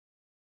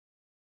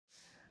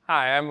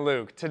Hi, I'm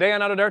Luke. Today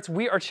on Auto Darts,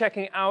 we are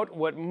checking out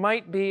what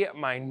might be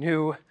my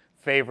new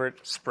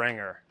favorite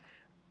Springer.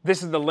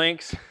 This is the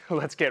Lynx.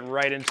 Let's get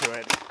right into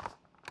it.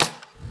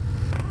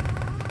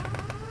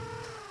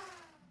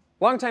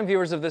 Longtime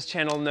viewers of this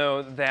channel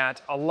know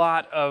that a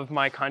lot of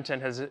my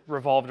content has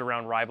revolved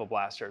around rival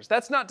blasters.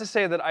 That's not to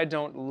say that I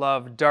don't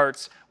love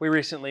darts. We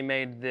recently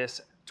made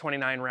this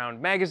 29-round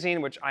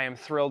magazine, which I am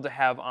thrilled to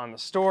have on the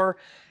store.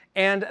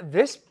 And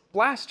this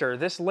blaster,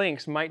 this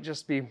Lynx, might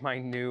just be my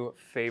new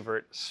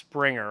favorite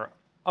Springer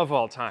of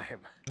all time.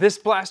 This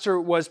blaster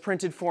was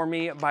printed for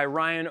me by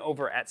Ryan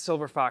over at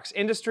SilverFox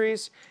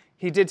Industries.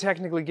 He did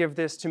technically give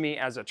this to me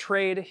as a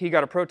trade. He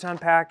got a proton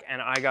pack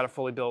and I got a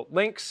fully built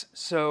Lynx.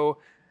 So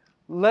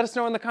let us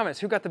know in the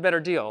comments who got the better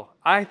deal.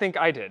 I think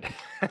I did.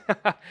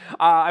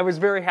 I was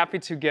very happy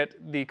to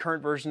get the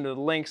current version of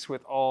the Lynx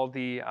with all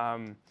the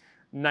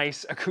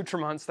nice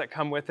accoutrements that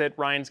come with it.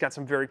 Ryan's got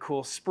some very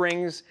cool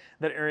springs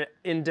that are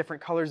in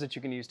different colors that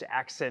you can use to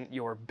accent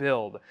your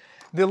build.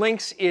 The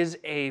Lynx is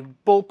a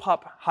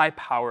bullpup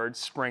high-powered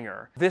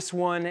Springer. This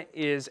one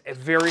is a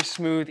very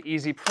smooth,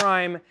 easy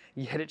prime,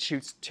 yet it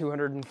shoots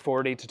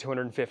 240 to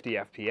 250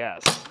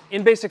 FPS.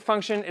 In basic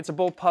function, it's a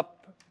bullpup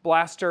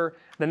blaster.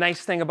 The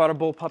nice thing about a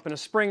bullpup and a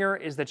Springer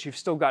is that you've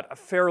still got a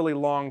fairly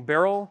long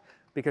barrel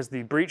because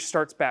the breech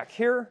starts back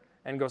here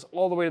and goes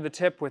all the way to the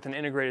tip with an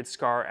integrated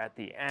scar at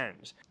the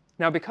end.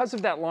 Now, because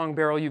of that long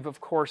barrel, you've of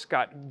course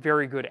got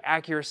very good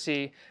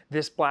accuracy.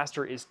 This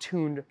blaster is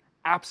tuned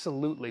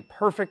absolutely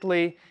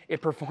perfectly.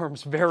 It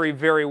performs very,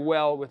 very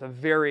well with a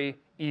very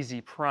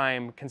easy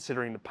prime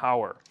considering the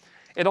power.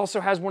 It also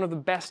has one of the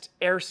best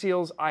air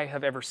seals I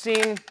have ever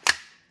seen.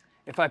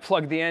 If I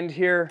plug the end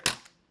here,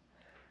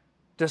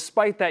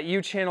 despite that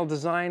U-channel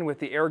design with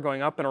the air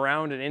going up and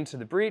around and into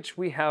the breech,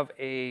 we have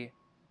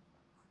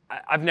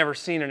I've never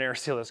seen an air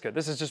seal this good.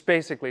 This is just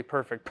basically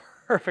perfect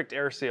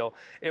air seal.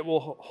 It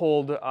will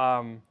hold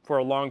for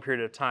a long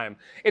period of time.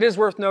 It is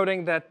worth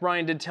noting that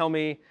Ryan did tell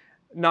me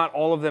not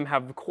all of them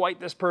have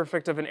quite this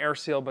perfect of an air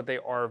seal, but they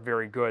are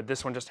very good.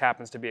 This one just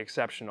happens to be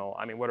exceptional.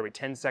 I mean, what are we,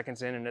 10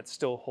 seconds in and it's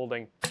still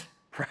holding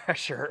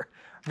pressure.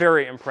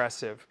 Very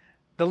impressive.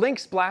 The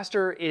Lynx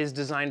blaster is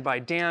designed by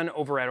Dan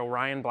over at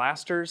Orion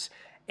Blasters,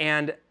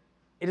 and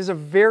it is a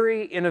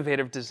very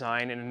innovative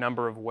design in a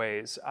number of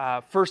ways.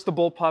 First, the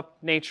bullpup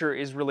nature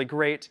is really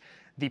great.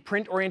 The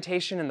print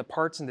orientation and the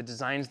parts and the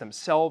designs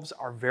themselves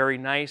are very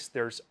nice.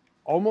 There's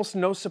almost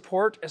no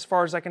support as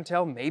far as I can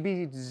tell,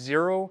 maybe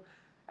zero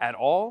at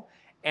all.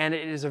 And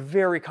it is a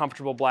very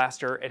comfortable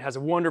blaster. It has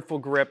a wonderful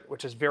grip,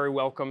 which is very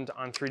welcomed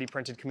on 3D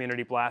printed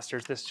community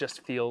blasters. This just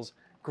feels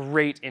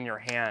great in your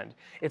hand.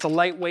 It's a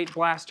lightweight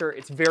blaster,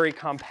 it's very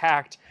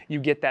compact.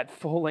 You get that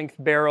full-length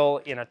barrel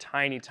in a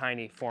tiny,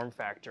 tiny form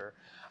factor.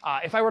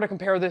 If I were to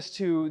compare this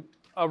to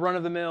a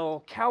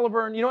run-of-the-mill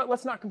Caliburn, you know what,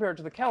 let's not compare it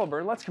to the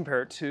Caliburn, let's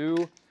compare it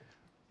to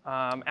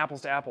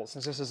apples to apples,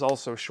 since this is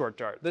also short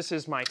dart. This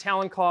is my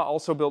TalonClaw,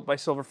 also built by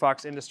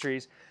SilverFox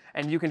Industries,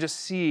 and you can just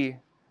see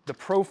the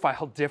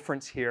profile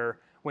difference here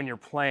when you're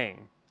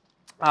playing.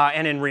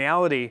 And in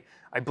reality,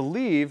 I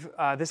believe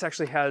this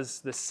actually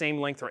has the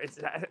same length, or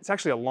it's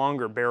actually a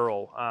longer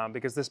barrel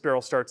because this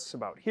barrel starts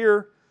about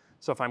here.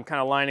 So if I'm kind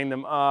of lining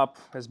them up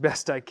as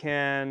best I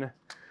can,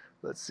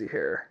 let's see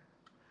here.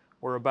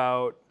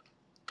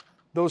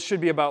 Those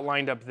should be about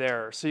lined up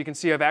there. So you can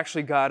see I've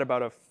actually got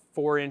about a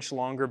 4-inch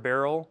longer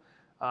barrel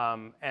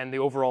and the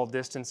overall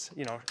distance,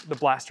 you know, the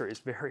blaster is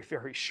very,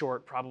 very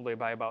short, probably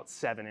by about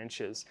 7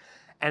 inches.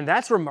 And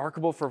that's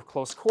remarkable for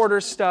close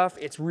quarters stuff.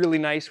 It's really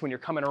nice when you're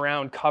coming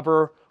around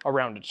cover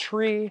around a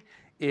tree.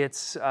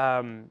 It's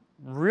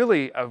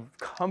really a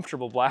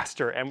comfortable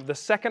blaster. And the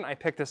second I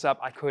picked this up,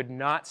 I could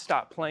not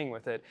stop playing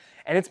with it.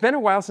 And it's been a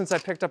while since I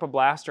picked up a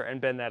blaster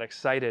and been that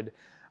excited,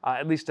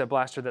 at least a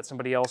blaster that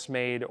somebody else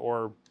made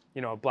or,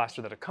 you know, a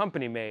blaster that a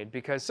company made,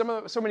 because so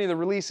many of the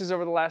releases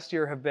over the last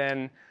year have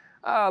been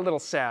a little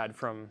sad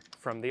from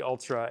the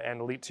Ultra and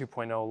Elite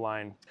 2.0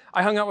 line.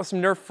 I hung out with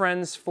some Nerf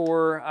friends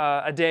for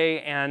a day,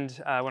 and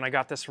when I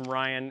got this from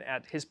Ryan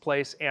at his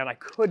place, and I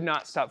could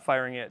not stop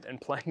firing it and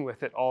playing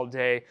with it all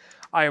day.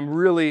 I am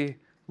really,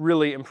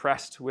 really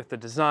impressed with the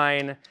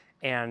design,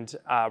 and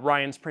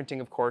Ryan's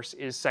printing, of course,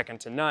 is second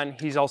to none.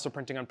 He's also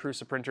printing on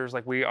Prusa printers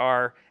like we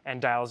are,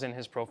 and dials in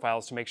his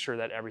profiles to make sure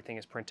that everything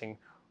is printing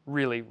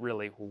really,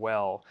 really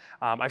well.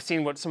 I've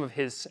seen what some of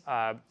his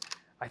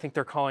I think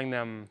they're calling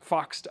them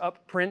foxed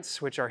up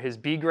prints, which are his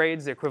B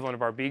grades, the equivalent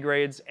of our B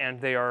grades,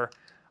 and they are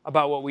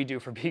about what we do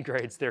for B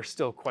grades. They're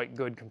still quite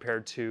good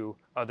compared to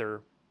other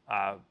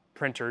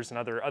printers and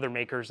other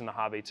makers in the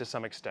hobby to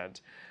some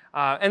extent.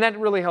 And that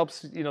really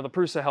helps, you know, the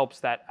Prusa helps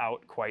that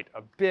out quite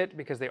a bit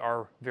because they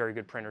are very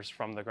good printers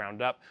from the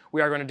ground up. We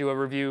are going to do a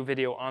review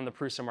video on the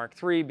Prusa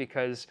Mark III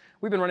because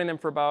we've been running them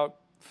for about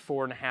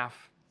 4.5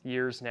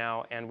 years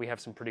now, and we have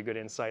some pretty good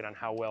insight on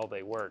how well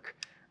they work.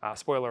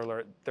 Spoiler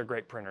alert, they're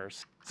great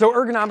printers. So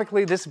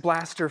ergonomically, this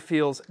blaster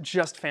feels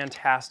just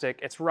fantastic.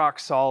 It's rock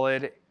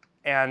solid,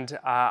 and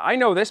I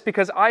know this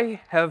because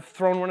I have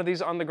thrown one of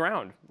these on the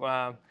ground.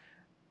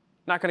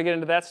 Not gonna get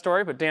into that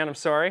story, but Dan, I'm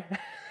sorry.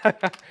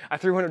 I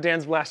threw one of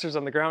Dan's blasters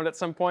on the ground at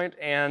some point,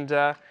 and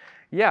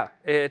yeah,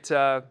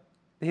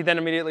 he then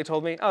immediately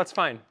told me, oh, it's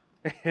fine.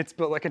 It's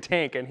built like a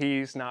tank, and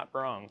he's not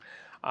wrong.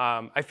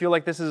 I feel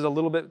like this is a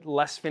little bit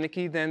less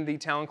finicky than the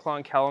TalonClaw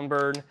and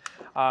Caliburn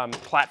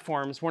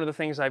platforms. One of the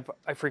things I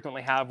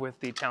frequently have with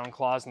the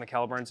TalonClaws and the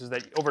Caliburns is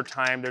that over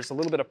time there's a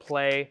little bit of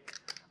play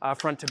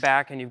front to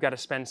back, and you've got to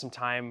spend some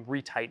time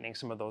retightening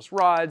some of those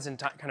rods and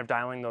kind of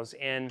dialing those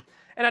in.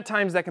 And at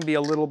times that can be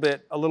a little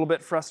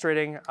bit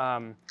frustrating.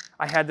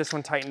 I had this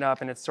one tightened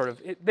up, and it's sort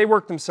of they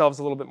work themselves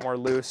a little bit more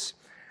loose.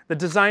 The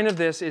design of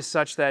this is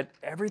such that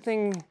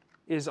everything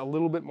is a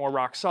little bit more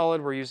rock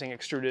solid. We're using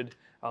extruded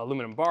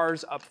aluminum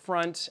bars up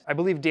front. I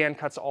believe Dan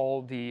cuts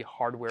all the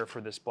hardware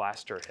for this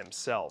blaster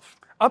himself.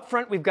 Up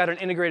front, we've got an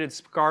integrated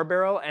scar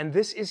barrel, and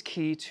this is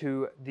key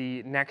to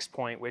the next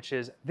point, which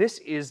is this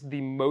is the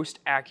most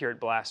accurate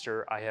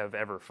blaster I have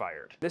ever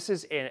fired. This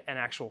is an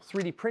actual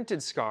 3D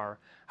printed scar.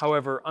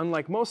 However,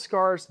 unlike most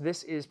scars,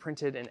 this is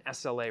printed in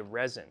SLA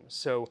resin.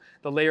 So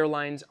the layer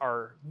lines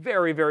are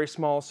very, very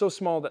small, so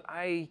small that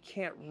I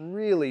can't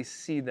really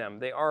see them.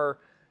 They are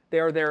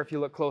there if you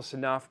look close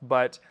enough,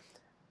 but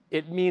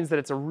it means that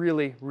it's a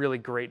really, really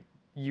great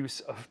use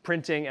of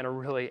printing and a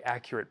really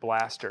accurate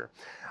blaster.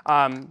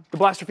 The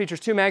blaster features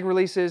 2 mag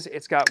releases.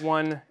 It's got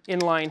one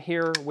inline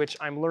here, which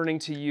I'm learning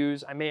to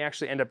use. I may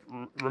actually end up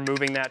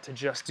removing that to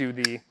just do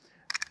the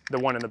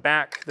one in the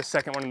back. The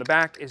second one in the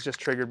back is just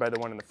triggered by the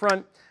one in the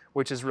front,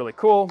 which is really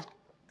cool.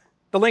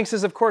 The Lynx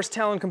is, of course,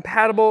 Talon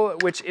compatible,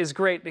 which is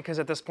great because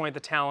at this point the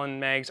Talon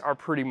mags are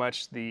pretty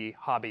much the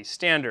hobby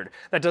standard.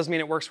 That does mean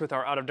it works with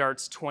our Out of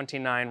Darts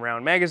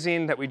 29-round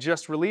magazine that we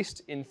just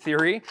released in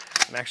theory.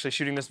 I'm actually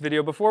shooting this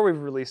video before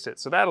we've released it,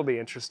 so that'll be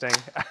interesting.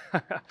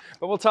 But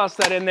we'll toss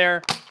that in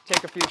there,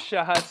 take a few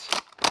shots.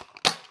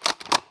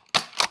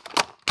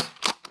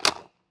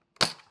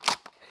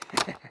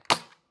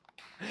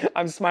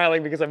 I'm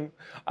smiling because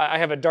I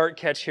have a dart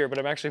catch here, but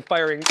I'm actually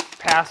firing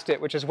past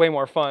it, which is way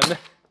more fun.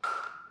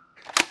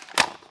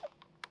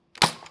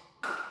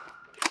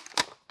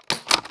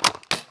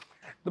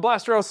 The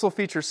blaster also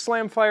features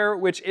slam fire,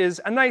 which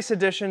is a nice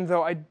addition,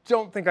 though I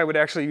don't think I would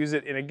actually use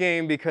it in a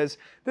game because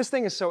this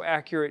thing is so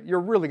accurate, you're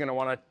really going to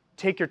want to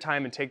take your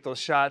time and take those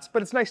shots,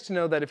 but it's nice to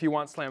know that if you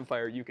want slam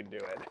fire, you can do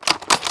it.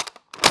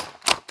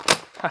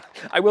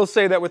 I will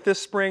say that with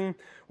this spring,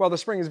 while the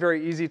spring is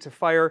very easy to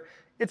fire,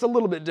 it's a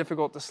little bit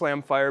difficult to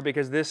slam fire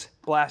because this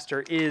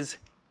blaster is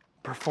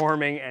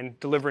performing and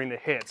delivering the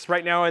hits.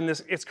 Right now in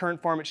its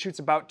current form, it shoots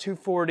about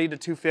 240 to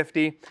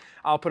 250.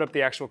 I'll put up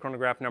the actual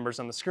chronograph numbers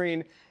on the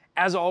screen.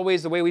 As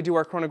always, the way we do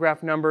our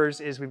chronograph numbers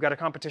is we've got a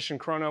competition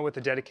chrono with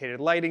a dedicated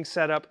lighting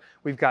setup.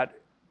 We've got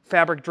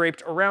fabric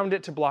draped around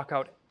it to block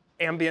out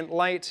ambient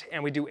light,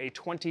 and we do a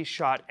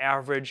 20-shot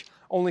average,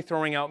 only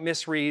throwing out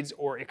misreads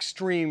or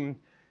extreme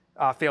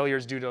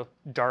failures due to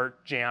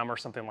dart, jam, or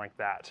something like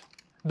that.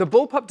 The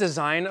bullpup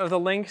design of the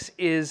Lynx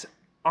is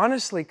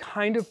honestly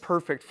kind of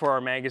perfect for our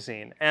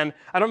magazine. And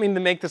I don't mean to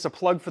make this a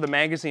plug for the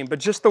magazine, but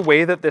just the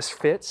way that this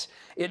fits,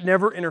 it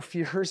never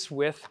interferes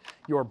with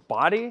your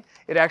body.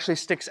 It actually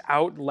sticks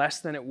out less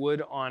than it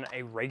would on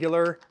a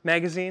regular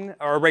magazine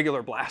or a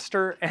regular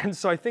blaster. And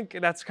so I think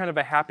that's kind of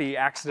a happy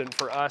accident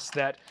for us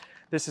that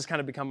this has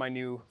kind of become my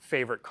new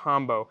favorite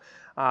combo.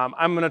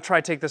 I'm gonna try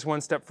to take this one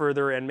step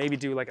further and maybe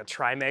do like a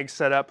tri-mag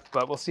setup,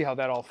 but we'll see how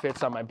that all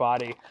fits on my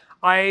body.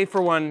 I,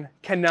 for one,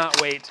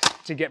 cannot wait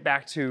to get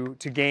back to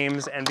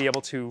games and be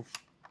able to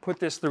put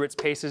this through its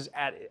paces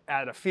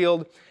at a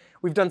field.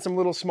 We've done some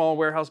little small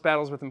warehouse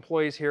battles with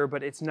employees here,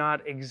 but it's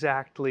not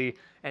exactly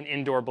an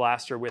indoor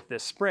blaster with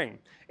this spring.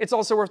 It's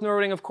also worth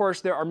noting, of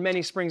course, there are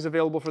many springs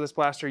available for this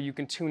blaster. You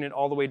can tune it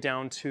all the way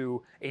down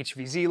to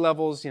HVZ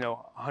levels, you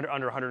know,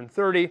 under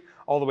 130,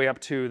 all the way up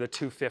to the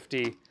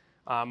 250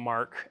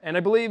 mark. And I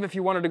believe if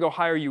you wanted to go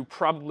higher, you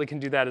probably can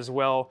do that as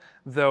well,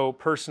 though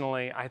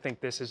personally, I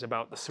think this is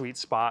about the sweet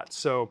spot.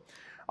 So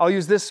I'll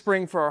use this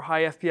spring for our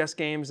high FPS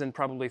games and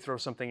probably throw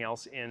something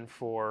else in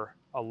for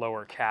a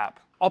lower cap.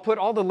 I'll put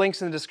all the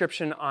links in the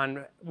description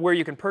on where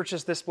you can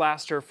purchase this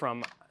blaster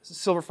from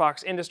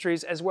SilverFox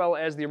Industries, as well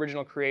as the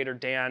original creator,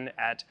 Dan,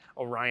 at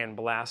Orion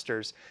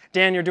Blasters.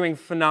 Dan, you're doing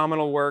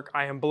phenomenal work.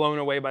 I am blown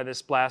away by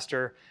this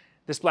blaster.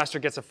 This blaster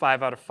gets a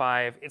 5 out of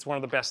 5. It's one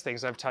of the best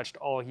things I've touched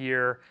all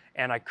year,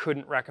 and I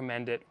couldn't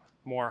recommend it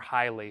more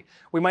highly.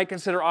 We might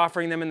consider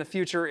offering them in the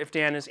future if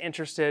Dan is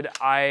interested.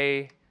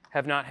 I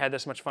have not had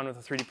this much fun with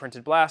a 3D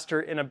printed blaster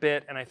in a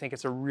bit, and I think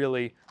it's a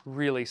really,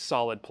 really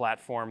solid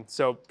platform.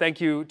 So thank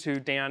you to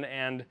Dan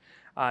and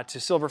to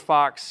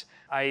SilverFox.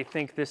 I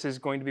think this is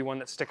going to be one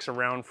that sticks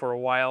around for a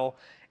while,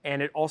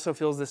 and it also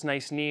fills this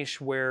nice niche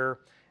where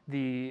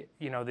the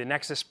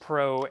Nexus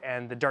Pro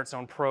and the Dart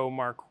Zone Pro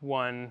Mark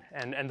I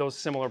and those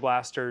similar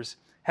blasters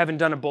haven't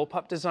done a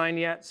bullpup design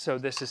yet, so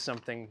this is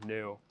something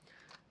new.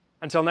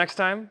 Until next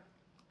time,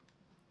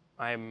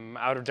 I'm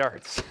out of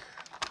darts.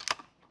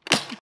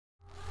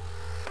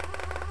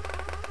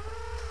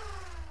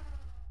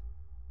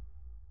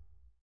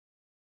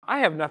 I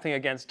have nothing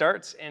against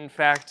darts. In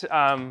fact,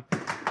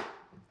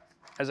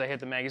 as I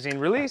hit the magazine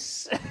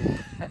release.